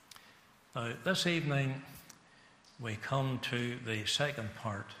Now, this evening we come to the second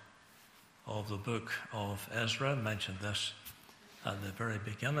part of the book of Ezra. I mentioned this at the very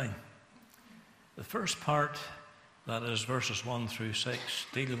beginning. The first part, that is verses 1 through 6,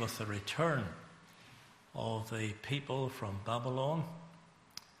 deal with the return of the people from Babylon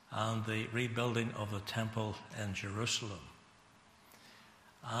and the rebuilding of the temple in Jerusalem.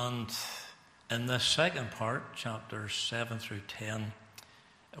 And in this second part, chapters 7 through 10,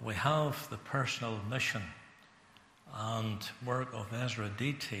 we have the personal mission and work of Ezra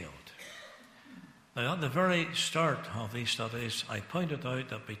detailed. Now, at the very start of these studies, I pointed out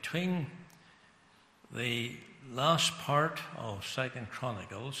that between the last part of 2nd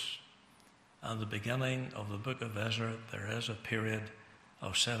Chronicles and the beginning of the book of Ezra, there is a period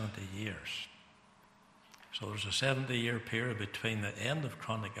of 70 years. So there's a 70-year period between the end of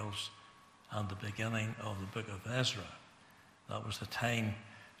Chronicles and the beginning of the book of Ezra. That was the time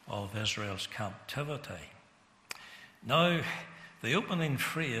of Israel's captivity. Now, the opening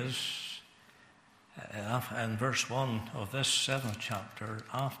phrase in verse 1 of this 7th chapter,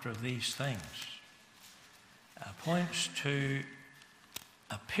 after these things, points to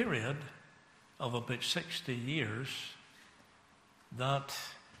a period of about 60 years that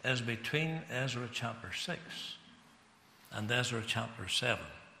is between Ezra chapter 6 and Ezra chapter 7.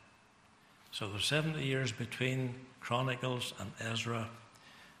 So there's 70 years between Chronicles and Ezra,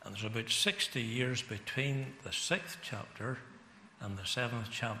 and there's about 60 years between the 6th chapter and the 7th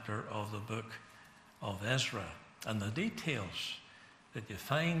chapter of the book of Ezra. And the details that you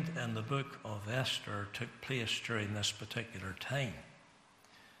find in the book of Esther took place during this particular time.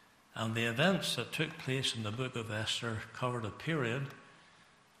 And the events that took place in the book of Esther covered a period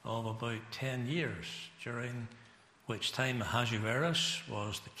of about 10 years, during which time Ahasuerus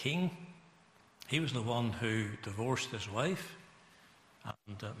was the king. He was the one who divorced his wife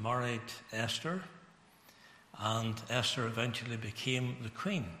and married Esther, and Esther eventually became the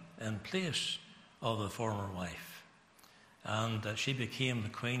queen in place of the former wife, and she became the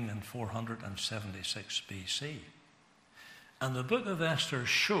queen in 476 BC. And the book of Esther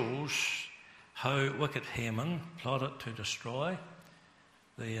shows how wicked Haman plotted to destroy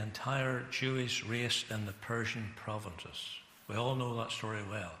the entire Jewish race in the Persian provinces. We all know that story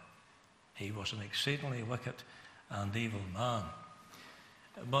well. He was an exceedingly wicked and evil man.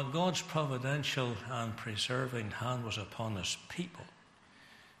 But God's providential and preserving hand was upon his people.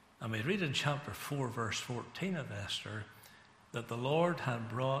 And we read in chapter 4, verse 14 of Esther, that the Lord had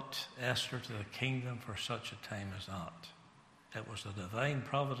brought Esther to the kingdom for such a time as that. It was the divine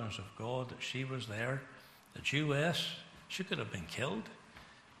providence of God that she was there. The Jewess, she could have been killed,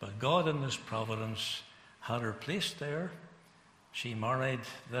 but God in his providence had her placed there. She married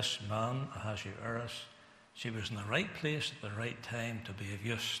this man, Ahasuerus. She was in the right place at the right time to be of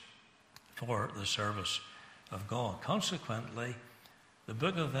use for the service of God. Consequently, the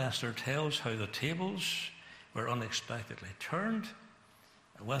book of Esther tells how the tables were unexpectedly turned,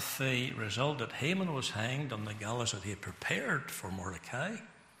 with the result that Haman was hanged on the gallows that he had prepared for Mordecai.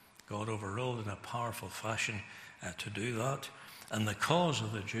 God overruled in a powerful fashion to do that, and the cause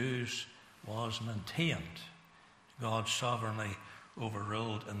of the Jews was maintained. God sovereignly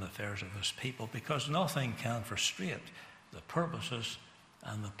overruled in the affairs of his people, because nothing can frustrate the purposes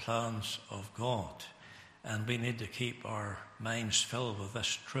and the plans of God. And we need to keep our minds filled with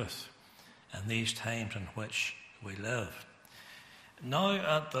this truth in these times in which we live. Now,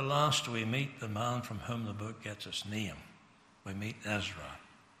 at the last, we meet the man from whom the book gets its name. We meet Ezra.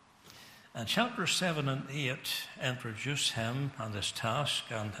 And chapters 7 and 8 introduce him and his task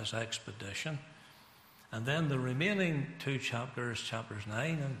and his expedition. And then the remaining two chapters, chapters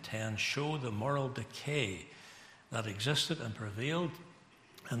 9 and 10, show the moral decay that existed and prevailed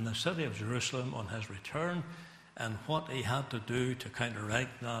in the city of Jerusalem on his return, and what he had to do to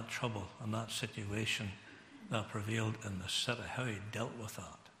counteract that trouble and that situation that prevailed in the city, how he dealt with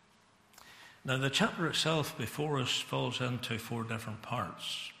that. Now, the chapter itself before us falls into 4 different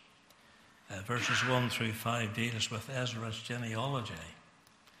parts. Verses 1 through 5 deals with Ezra's genealogy.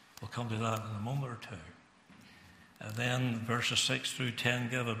 We'll come to that in a moment or two. Then verses 6 through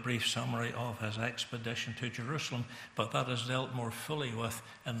 10 give a brief summary of his expedition to Jerusalem, but that is dealt more fully with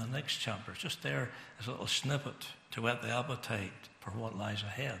in the next chapter. Just there is a little snippet to whet the appetite for what lies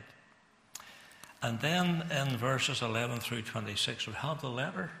ahead. And then in verses 11 through 26, we have the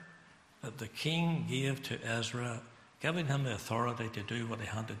letter that the king gave to Ezra, giving him the authority to do what he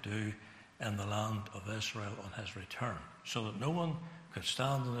had to do in the land of Israel on his return, so that no one could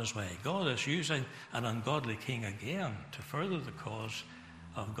stand in his way. God is using an ungodly king again to further the cause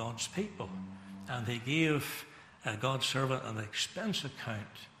of God's people. And he gave God's servant an expense account.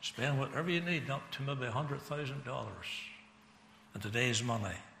 Spend whatever you need, up to maybe $100,000 in today's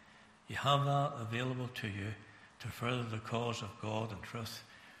money. You have that available to you to further the cause of God and truth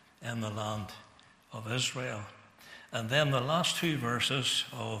in the land of Israel. And then the last two verses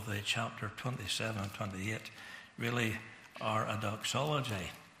of the chapter 27 and 28 really are a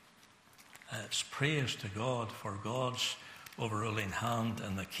doxology. It's praise to God for God's overruling hand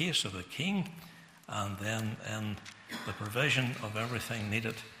in the case of the king, and then in the provision of everything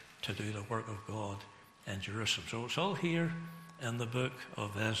needed to do the work of God in Jerusalem. So it's all here in the book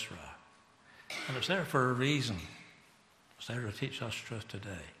of Ezra. And it's there for a reason. It's there to teach us truth today.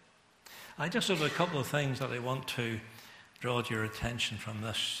 I just have a couple of things that I want to draw to your attention from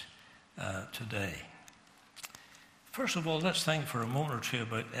this today. First of all, let's think for a moment or two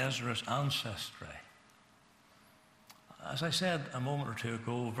about Ezra's ancestry. As I said a moment or two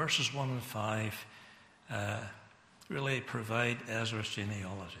ago, verses 1 and 5 really provide Ezra's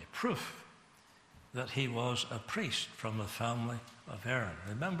genealogy, proof that he was a priest from the family of Aaron.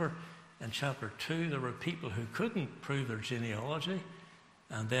 Remember, in chapter 2, there were people who couldn't prove their genealogy,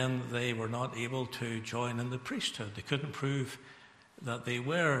 and then they were not able to join in the priesthood. They couldn't prove that they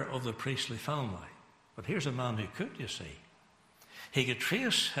were of the priestly family. But here's a man who could, you see. He could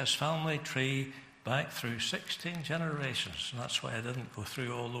trace his family tree back through 16 generations. And that's why I didn't go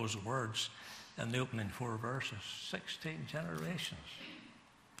through all those words in the opening 4 verses. 16 generations.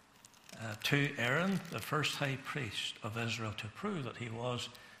 To Aaron, the first high priest of Israel, to prove that he was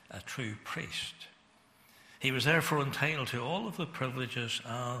a true priest. He was therefore entitled to all of the privileges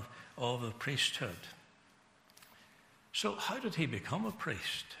of the priesthood. So how did he become a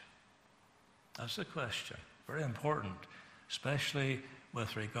priest? That's the question. Very important, especially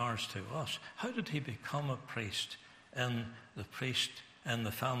with regards to us. How did he become a priest in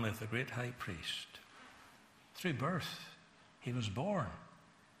the family of the great high priest? Through birth. He was born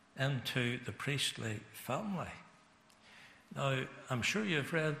into the priestly family. Now, I'm sure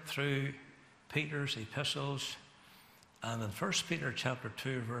you've read through Peter's epistles, and in 1 Peter chapter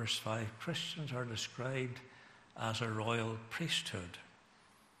 2, verse 5, Christians are described as a royal priesthood.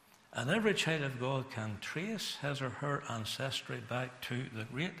 And every child of God can trace his or her ancestry back to the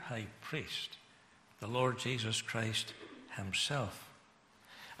great high priest, the Lord Jesus Christ himself.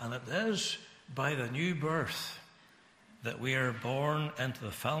 And it is by the new birth that we are born into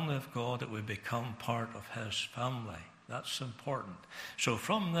the family of God, that we become part of his family. That's important. So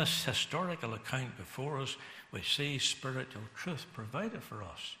from this historical account before us, we see spiritual truth provided for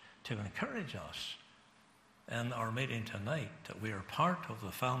us to encourage us in our meeting tonight, that we are part of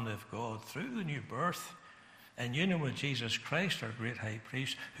the family of God through the new birth, in union with Jesus Christ, our great high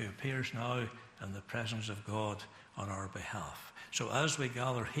priest, who appears now in the presence of God on our behalf. So as we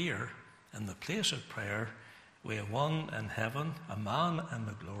gather here in the place of prayer, we have one in heaven, a man in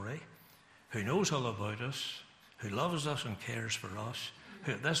the glory, who knows all about us, who loves us and cares for us,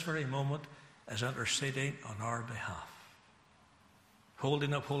 who at this very moment is interceding on our behalf,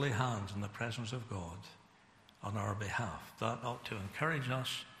 holding up holy hands in the presence of God on our behalf. That ought to encourage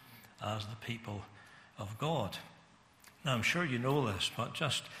us as the people of God. Now, I'm sure you know this, but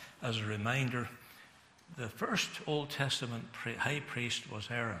just as a reminder, the first Old Testament high priest was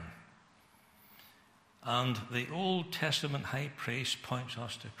Aaron. And the Old Testament high priest points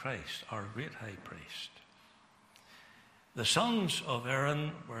us to Christ, our great high priest. The sons of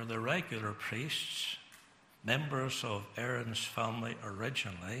Aaron were the regular priests, members of Aaron's family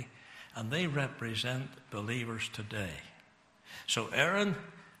originally, and they represent believers today. So Aaron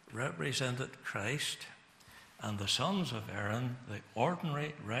represented Christ, and the sons of Aaron, the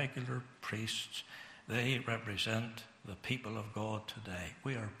ordinary, regular priests, they represent the people of God today.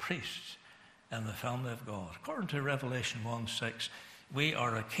 We are priests in the family of God. According to Revelation 1:6, we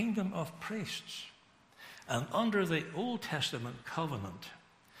are a kingdom of priests. And under the Old Testament covenant,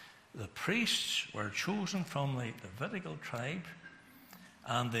 the priests were chosen from the Levitical tribe,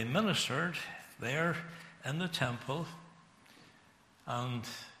 and they ministered there in the temple, and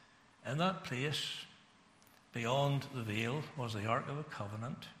in that place, beyond the veil, was the Ark of the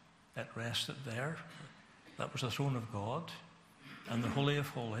Covenant. It rested there. That was the throne of God and the Holy of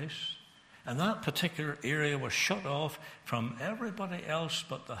Holies. And that particular area was shut off from everybody else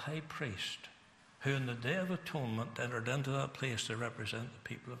but the high priest, who in the Day of Atonement entered into that place to represent the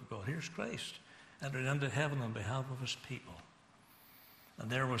people of God. Here's Christ, entered into heaven on behalf of his people.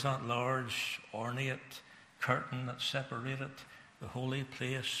 And there was that large, ornate curtain that separated the holy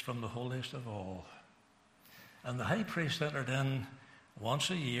place from the holiest of all. And the high priest entered in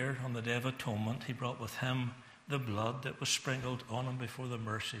once a year on the Day of Atonement. He brought with him the blood that was sprinkled on him before the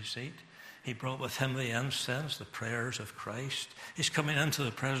mercy seat. He brought with him the incense, the prayers of Christ. He's coming into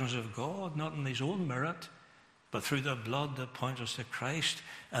the presence of God, not in his own merit, but through the blood that points us to Christ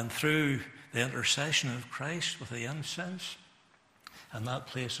and through the intercession of Christ with the incense. And that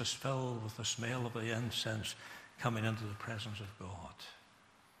place is filled with the smell of the incense coming into the presence of God.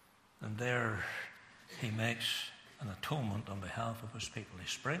 And there he makes an atonement on behalf of his people. He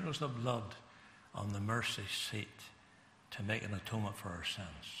sprinkles the blood on the mercy seat to make an atonement for our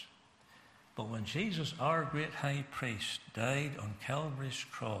sins. But when Jesus, our great high priest, died on Calvary's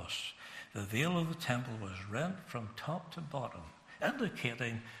cross, the veil of the temple was rent from top to bottom,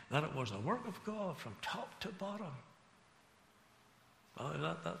 indicating that it was the work of God from top to bottom.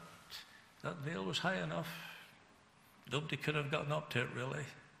 Well, that veil was high enough. Nobody could have gotten up to it, really.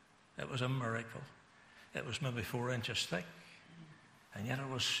 It was a miracle. It was maybe 4 inches thick. And yet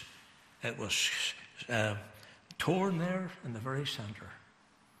it was torn there in the very center.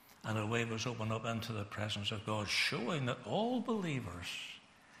 And a way was opened up into the presence of God, showing that all believers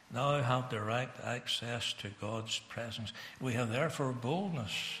now have direct access to God's presence. We have therefore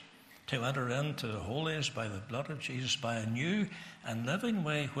boldness to enter into the holiest by the blood of Jesus, by a new and living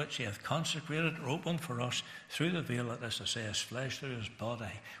way which he hath consecrated or opened for us through the veil, that is to say, his flesh through his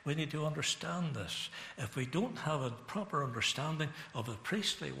body. We need to understand this. If we don't have a proper understanding of the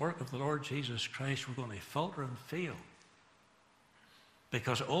priestly work of the Lord Jesus Christ, we're going to falter and fail.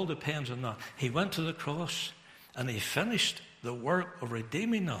 Because it all depends on that. He went to the cross and he finished the work of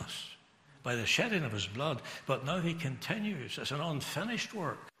redeeming us by the shedding of his blood. But now he continues. It's an unfinished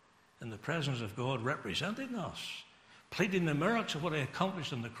work in the presence of God, representing us, pleading the merits of what he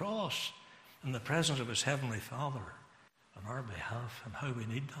accomplished on the cross in the presence of his heavenly Father on our behalf, and how we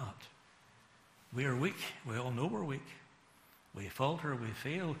need that. We are weak. We all know we're weak. We falter, we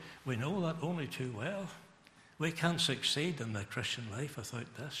fail. We know that only too well. We can't succeed in the Christian life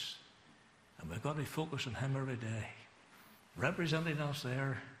without this. And we've got to focus on him every day, representing us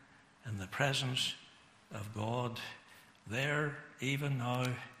there in the presence of God, there even now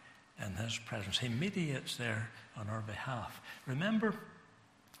in his presence. He mediates there on our behalf. Remember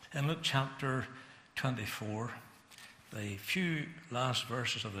in Luke chapter 24, the few last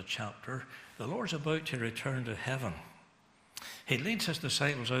verses of the chapter, the Lord's about to return to heaven. He leads his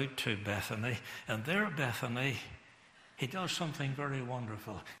disciples out to Bethany, and there at Bethany, he does something very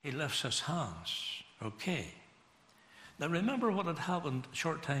wonderful. He lifts his hands. Okay. Now remember what had happened a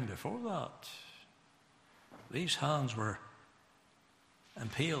short time before that. These hands were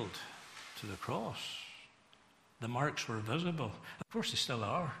impaled to the cross. The marks were visible. Of course, they still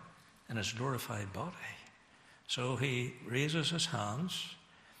are in his glorified body. So he raises his hands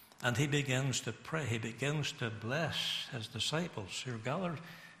and he begins to pray. He begins to bless his disciples who are gathered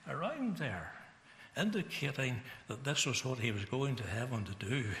around there, indicating that this was what he was going to heaven to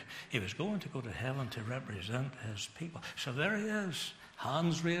do. He was going to go to heaven to represent his people. So there he is,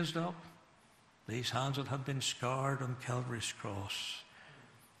 hands raised up, these hands that had been scarred on Calvary's cross.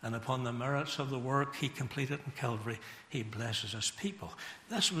 And upon the merits of the work he completed in Calvary, he blesses his people.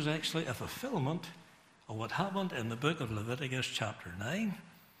 This was actually a fulfillment of what happened in the book of Leviticus chapter 9,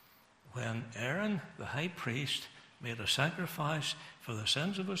 when Aaron, the high priest, made a sacrifice for the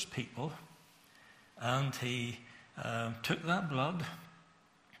sins of his people, and he took that blood,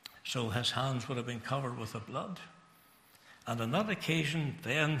 so his hands would have been covered with the blood. And on that occasion,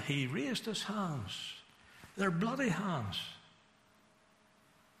 then he raised his hands. They're bloody hands.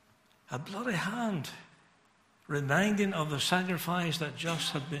 A bloody hand, reminding of the sacrifice that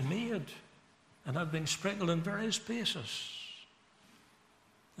just had been made and had been sprinkled in various places.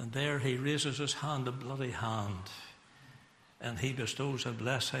 And there he raises his hand, a bloody hand, and he bestows a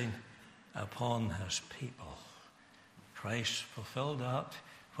blessing upon his people. Christ fulfilled that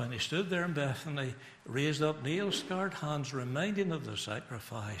when he stood there in Bethany, raised up nail-scarred hands, reminding of the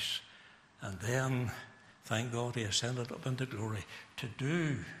sacrifice. And then, thank God, he ascended up into glory to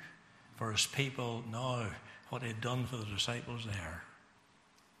do for his people now what he'd done for the disciples there,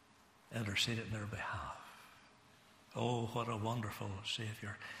 interceded in their behalf. Oh, what a wonderful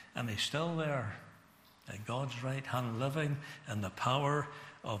Savior. And he's still there at God's right hand, living in the power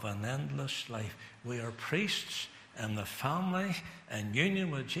of an endless life. We are priests in the family and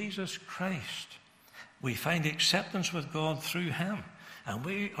union with Jesus Christ. We find acceptance with God through him, and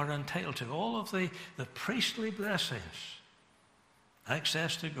we are entitled to all of the priestly blessings.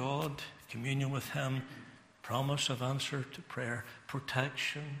 Access to God, communion with him, promise of answer to prayer,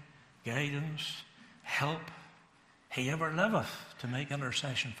 protection, guidance, help. He ever liveth to make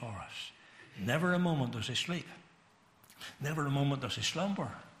intercession for us. Never a moment does he sleep. Never a moment does he slumber.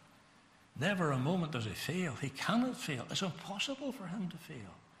 Never a moment does he fail. He cannot fail. It's impossible for him to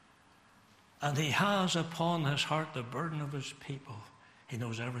fail. And he has upon his heart the burden of his people. He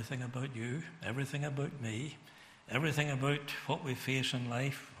knows everything about you, everything about me, everything about what we face in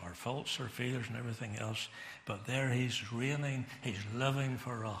life, our faults, our failures, and everything else. But there he's reigning, he's living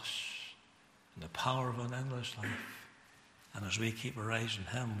for us in the power of an endless life. And as we keep our eyes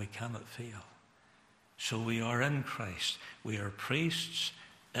on him, we cannot fail. So we are in Christ. We are priests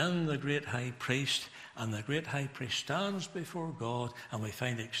in the great high priest, and the great high priest stands before God, and we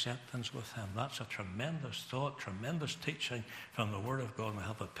find acceptance with him. That's a tremendous thought, tremendous teaching from the Word of God. And we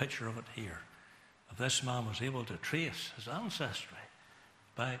have a picture of it here. If this man was able to trace his ancestry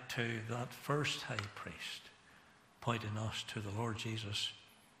back to that first high priest, pointing us to the Lord Jesus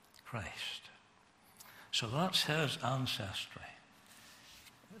Christ. So that's his ancestry.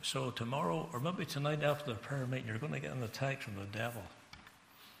 So tomorrow, or maybe tonight after the prayer meeting, you're going to get an attack from the devil.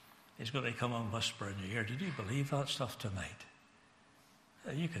 He's going to come and whisper in your ear, did you believe that stuff tonight?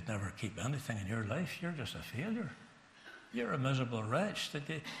 You could never keep anything in your life. You're just a failure. You're a miserable wretch. Did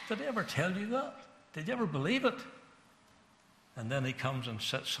they ever tell you that? Did you ever believe it? And then he comes and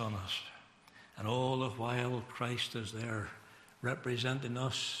sits on us. And all the while Christ is there representing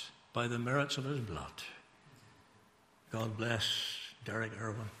us by the merits of his blood. God bless Derek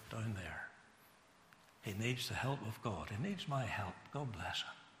Irwin down there. He needs the help of God. He needs my help. God bless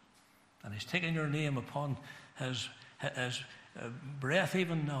him. And he's taking your name upon his breath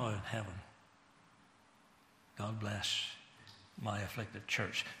even now in heaven. God bless my afflicted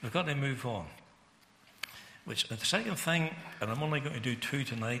church. We've got to move on. The second thing, and I'm only going to do two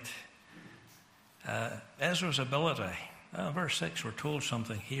tonight, Ezra's ability. Verse 6, we're told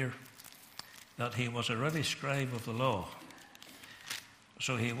something here, that he was a ready scribe of the law.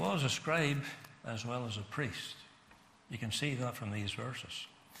 So he was a scribe as well as a priest. You can see that from these verses.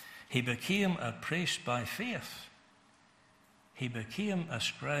 He became a priest by faith. He became a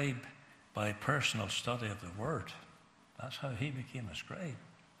scribe by personal study of the Word. That's how he became a scribe.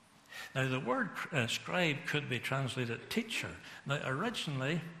 Now, the word scribe could be translated teacher. Now,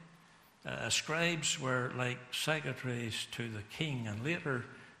 originally, scribes were like secretaries to the king, and later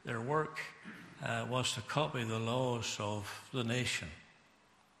their work was to copy the laws of the nation.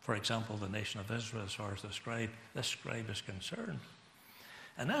 For example, the nation of Israel, as far as this scribe is concerned.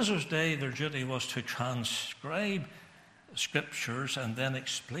 In Ezra's day, their duty was to transcribe scriptures and then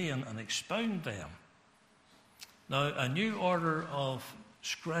explain and expound them. Now, a new order of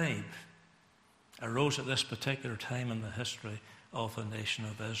scribe arose at this particular time in the history of the nation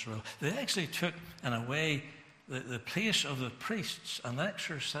of Israel. They actually took, in a way, the place of the priests and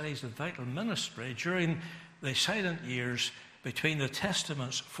exercised a vital ministry during the silent years between the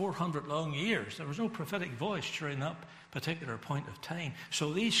Testaments, 400 long years. There was no prophetic voice during that particular point of time.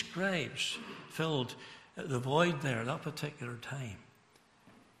 So these scribes filled the void there, that particular time.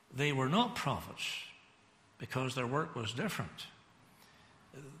 They were not prophets because their work was different.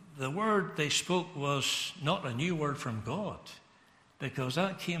 The word they spoke was not a new word from God because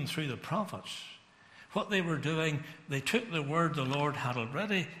that came through the prophets. What they were doing, they took the word the Lord had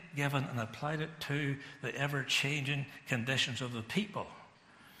already given and applied it to the ever-changing conditions of the people.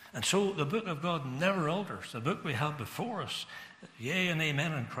 And so the book of God never alters. The book we have before us, yea and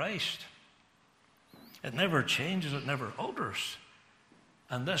amen in Christ. It never changes, it never alters.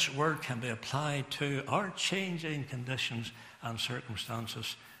 And this word can be applied to our changing conditions and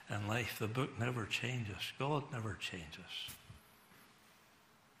circumstances in life. The book never changes. God never changes.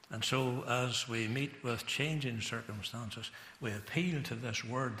 And so as we meet with changing circumstances, we appeal to this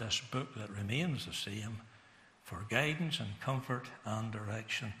word, this book that remains the same, for guidance and comfort and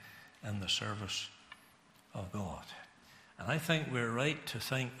direction in the service of God. And I think we're right to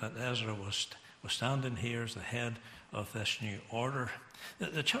think that Ezra was standing here as the head of this new order.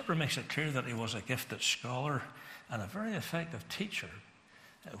 The chapter makes it clear that he was a gifted scholar and a very effective teacher.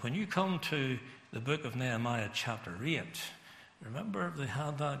 When you come to the book of Nehemiah chapter 8, remember they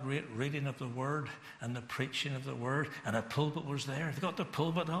had that great reading of the word and the preaching of the word, and a pulpit was there. They got the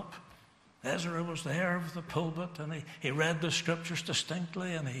pulpit up. Ezra was there with the pulpit, and he read the scriptures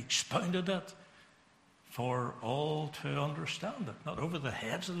distinctly, and he expounded it for all to understand it, not over the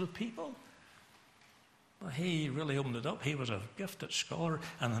heads of the people. But he really opened it up. He was a gifted scholar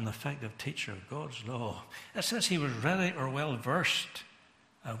and an effective teacher of God's law. It says he was ready or well-versed,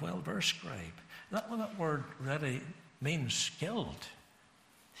 a well-versed scribe. That word ready means skilled.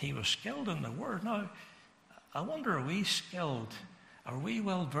 He was skilled in the word. Now, I wonder, are we skilled? Are we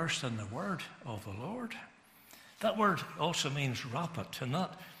well-versed in the word of the Lord? That word also means rapid, and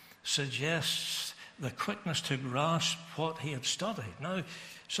that suggests the quickness to grasp what he had studied. Now,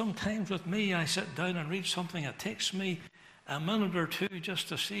 sometimes with me, I sit down and read something. It takes me a minute or two just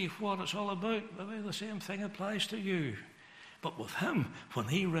to see what it's all about. Maybe the same thing applies to you. But with him, when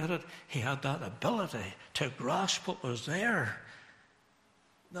he read it, he had that ability to grasp what was there.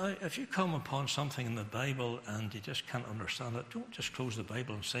 Now, if you come upon something in the Bible and you just can't understand it, don't just close the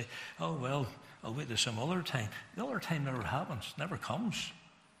Bible and say, oh, well, I'll wait till some other time. The other time never happens, never comes.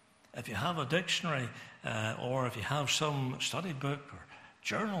 If you have a dictionary or if you have some study book or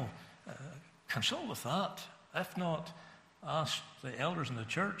journal, consult with that. If not, ask the elders in the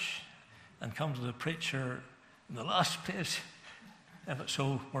church and come to the preacher in the last place, if it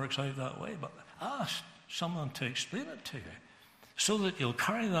so works out that way. But ask someone to explain it to you so that you'll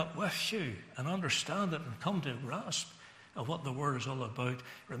carry that with you and understand it and come to a grasp of what the Word is all about.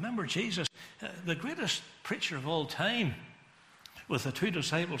 Remember Jesus, the greatest preacher of all time, with the two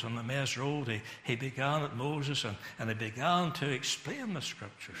disciples on the Emmaus Road, he began at Moses and he began to explain the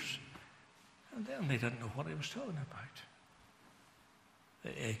Scriptures. And then they didn't know what he was talking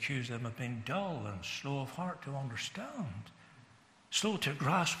about. He accused them of being dull and slow of heart to understand, slow to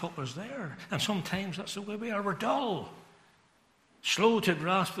grasp what was there. And sometimes that's the way we are. We're dull, slow to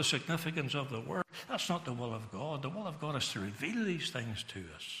grasp the significance of the Word. That's not the will of God. The will of God is to reveal these things to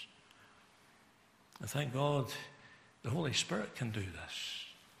us. And thank God the Holy Spirit can do this,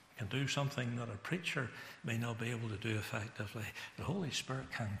 can do something that a preacher may not be able to do effectively. The Holy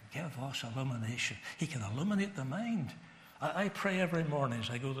Spirit can give us illumination. He can illuminate the mind. I pray every morning as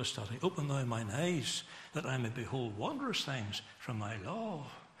I go to study, open thou mine eyes, that I may behold wondrous things from thy law.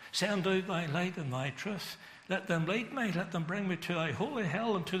 Send out thy light and thy truth. Let them light me, let them bring me to thy holy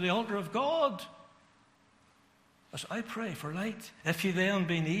hill and to the altar of God. As I pray for light. If ye then,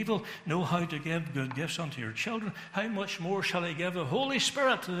 being evil, know how to give good gifts unto your children, how much more shall he give the Holy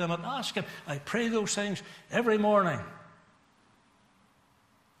Spirit to them that ask him? I pray those things every morning.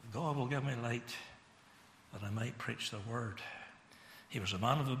 God will give me light that I might preach the Word. He was a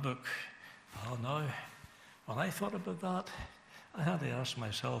man of the book. Oh, no. When I thought about that, I had to ask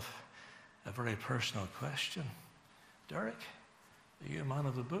myself a very personal question. Derek, are you a man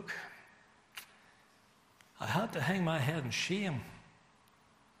of the book? I had to hang my head in shame.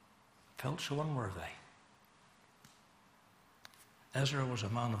 Felt so unworthy. Ezra was a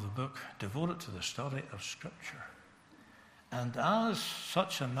man of the book, devoted to the study of Scripture. And as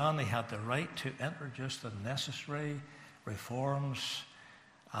such a man, he had the right to introduce the necessary reforms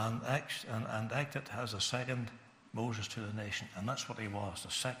and act it as a second Moses to the nation. And that's what he was,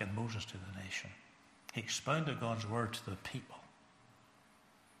 the second Moses to the nation. He expounded God's Word to the people.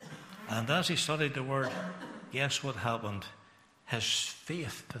 And as he studied the Word, guess what happened? His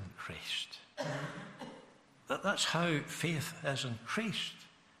faith increased. That's how faith is increased.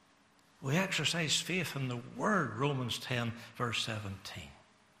 We exercise faith in the Word, Romans 10, verse 17.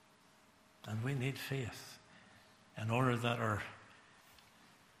 And we need faith in order that our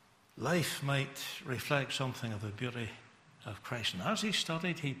life might reflect something of the beauty of Christ. And as he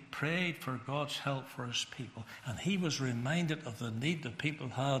studied, he prayed for God's help for his people. And he was reminded of the need the people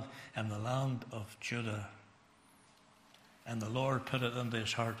had in the land of Judah. And the Lord put it into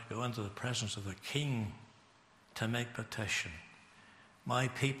his heart to go into the presence of the king to make petition. My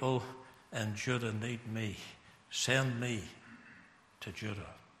people in Judah need me. Send me to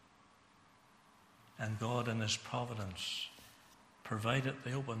Judah. And God in his providence provided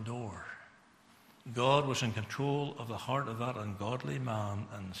the open door. God was in control of the heart of that ungodly man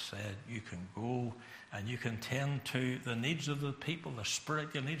and said, you can go and you can tend to the needs of the people, the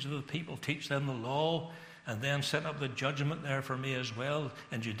spiritual needs of the people, teach them the law, and then set up the judgment there for me as well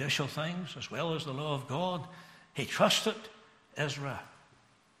in judicial things, as well as the law of God. He trusted Ezra.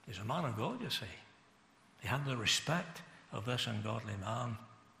 He's a man of God, you see. He had the respect of this ungodly man.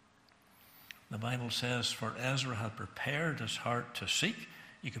 The Bible says, for Ezra had prepared his heart to seek.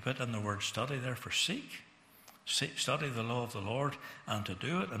 You could put in the word study there for seek. Study the law of the Lord, and to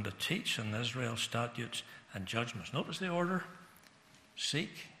do it, and to teach in Israel statutes and judgments. Notice the order.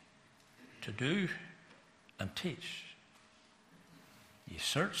 Seek, to do, and teach. You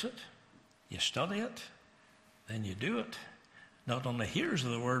search it, you study it, then you do it. Not only hearers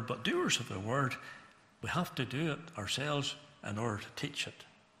of the word, but doers of the word. We have to do it ourselves in order to teach it,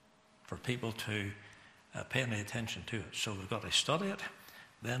 for people to pay any attention to it. So we've got to study it.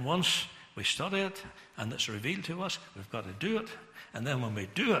 Then once we study it and it's revealed to us, we've got to do it. And then when we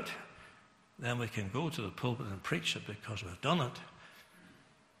do it, then we can go to the pulpit and preach it because we've done it.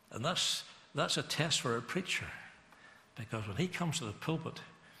 And that's a test for a preacher, because when he comes to the pulpit,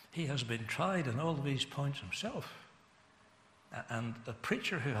 he has been tried in all of these points himself. And a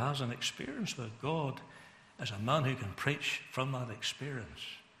preacher who has an experience with God is a man who can preach from that experience,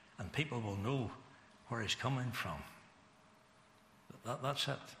 and people will know where he's coming from. That's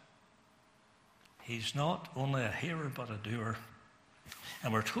it. He's not only a hearer but a doer.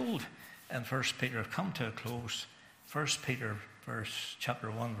 And we're told in 1 Peter, I've come to a close, 1 Peter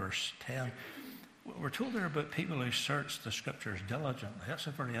chapter 1, verse 10, we're told there about people who search the Scriptures diligently. That's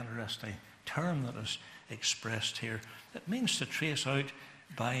a very interesting term that is expressed here. It means to trace out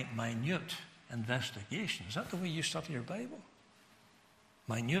by minute investigation. Is that the way you study your Bible?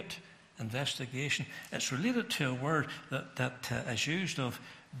 Minute investigation. It's related to a word that is used of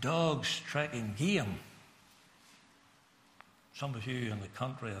dogs tracking game. Some of you in the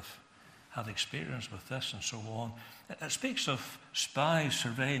country have had experience with this and so on. It speaks of spies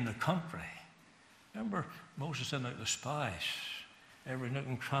surveying the country. Remember Moses sent out the spies. Every nook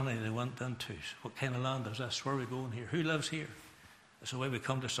and cranny they went into. What kind of land is this? Where are we going here? Who lives here? That's the way we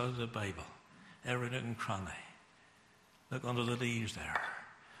come to study the Bible. Every nook and cranny. Look under the leaves there.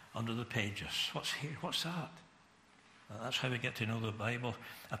 Under the pages. What's here? What's that? That's how we get to know the Bible.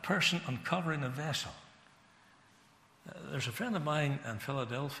 A person uncovering a vessel. There's a friend of mine in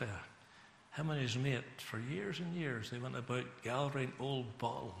Philadelphia. Him and his mate, for years and years, they went about gathering old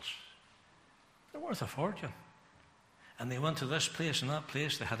bottles. They're worth a fortune. And they went to this place and that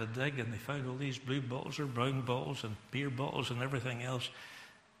place. They had a dig and they found all these blue bottles or brown bottles and beer bottles and everything else.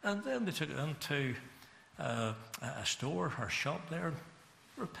 And then they took it into a store or shop there and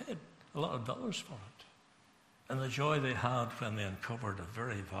were paid a lot of dollars for it. And the joy they had when they uncovered a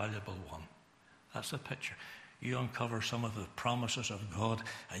very valuable one. That's the picture. You uncover some of the promises of God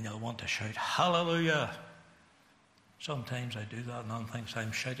and you'll want to shout, hallelujah. Sometimes I do that and one thinks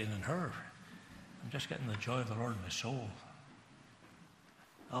I'm shouting in her. I'm just getting the joy of the Lord in my soul.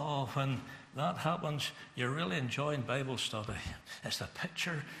 Oh, when that happens, you're really enjoying Bible study. It's the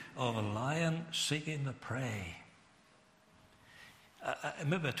picture of a lion seeking the prey.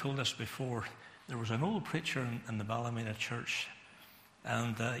 Maybe I told this before. There was an old preacher in the Ballymena church.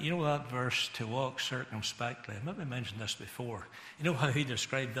 And you know that verse, to walk circumspectly. I maybe mentioned this before. You know how he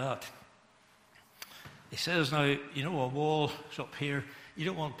described that? He says, now, you know, a wall is up here. You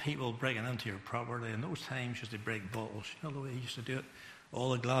don't want people breaking into your property. In those times, used to break bottles. You know the way he used to do it?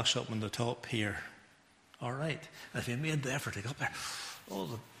 All the glass up on the top here. All right. And if you made the effort to go up there, all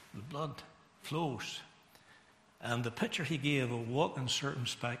the blood flows. And the picture he gave of walking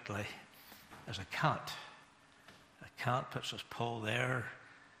circumspectly is a cat. A cat puts its paw there.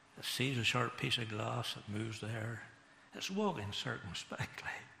 It sees a sharp piece of glass. It moves there. It's walking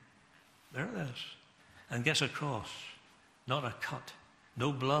circumspectly. There it is. And gets across. Not a cut.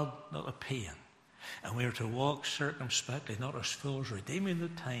 No blood, not a pain. And we are to walk circumspectly, not as fools, redeeming the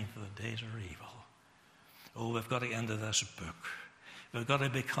time, for the days are evil. Oh, we've got to get into this book. We've got to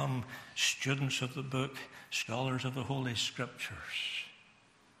become students of the book, scholars of the Holy Scriptures.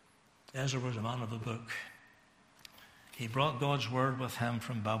 Ezra was a man of the book. He brought God's word with him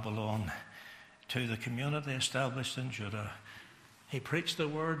from Babylon to the community established in Judah. He preached the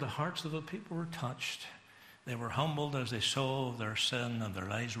word. The hearts of the people were touched. They were humbled as they saw their sin, and their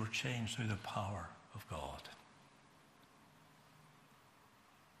lives were changed through the power of God.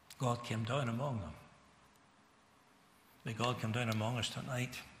 God came down among them. May God come down among us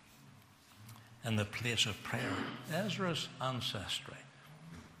tonight in the place of prayer. Ezra's ancestry.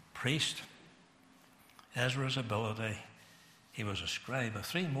 Priest. Ezra's ability. He was a scribe.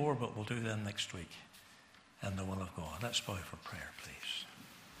 3 more, but we'll do them next week in the will of God. Let's bow for prayer, please.